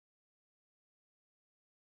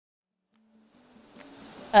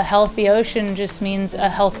A healthy ocean just means a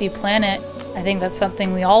healthy planet. I think that's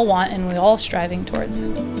something we all want and we're all striving towards.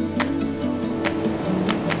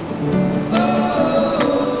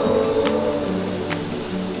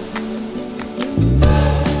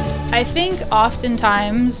 I think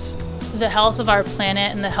oftentimes the health of our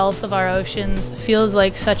planet and the health of our oceans feels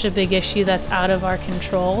like such a big issue that's out of our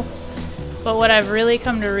control. But what I've really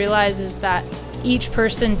come to realize is that each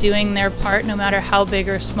person doing their part, no matter how big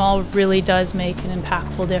or small, really does make an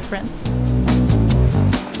impactful difference.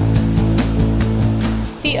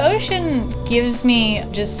 The ocean gives me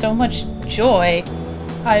just so much joy.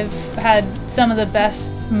 I've had some of the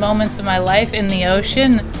best moments of my life in the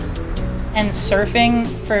ocean, and surfing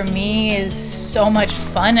for me is so much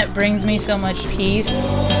fun. It brings me so much peace.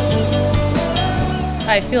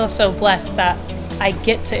 I feel so blessed that I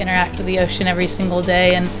get to interact with the ocean every single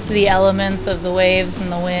day, and the elements of the waves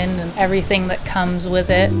and the wind and everything that comes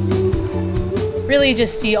with it. Really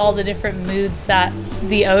just see all the different moods that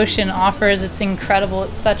the ocean offers. It's incredible.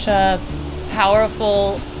 It's such a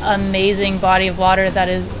powerful, amazing body of water that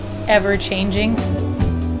is ever changing.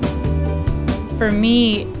 For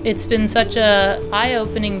me, it's been such an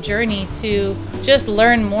eye-opening journey to just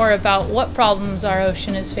learn more about what problems our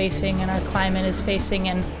ocean is facing and our climate is facing.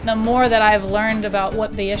 And the more that I've learned about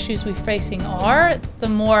what the issues we're facing are, the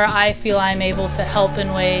more I feel I'm able to help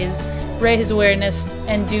in ways, raise awareness,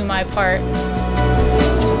 and do my part.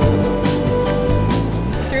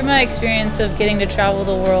 Through my experience of getting to travel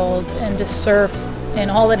the world and to surf in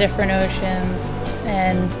all the different oceans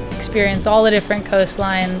and experience all the different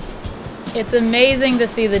coastlines, it's amazing to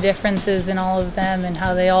see the differences in all of them and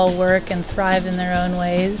how they all work and thrive in their own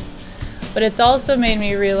ways. But it's also made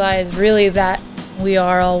me realize really that we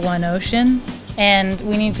are all one ocean, and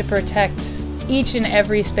we need to protect each and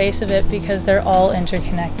every space of it because they're all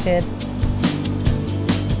interconnected.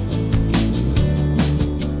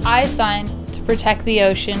 I signed to protect the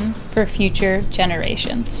ocean for future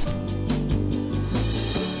generations.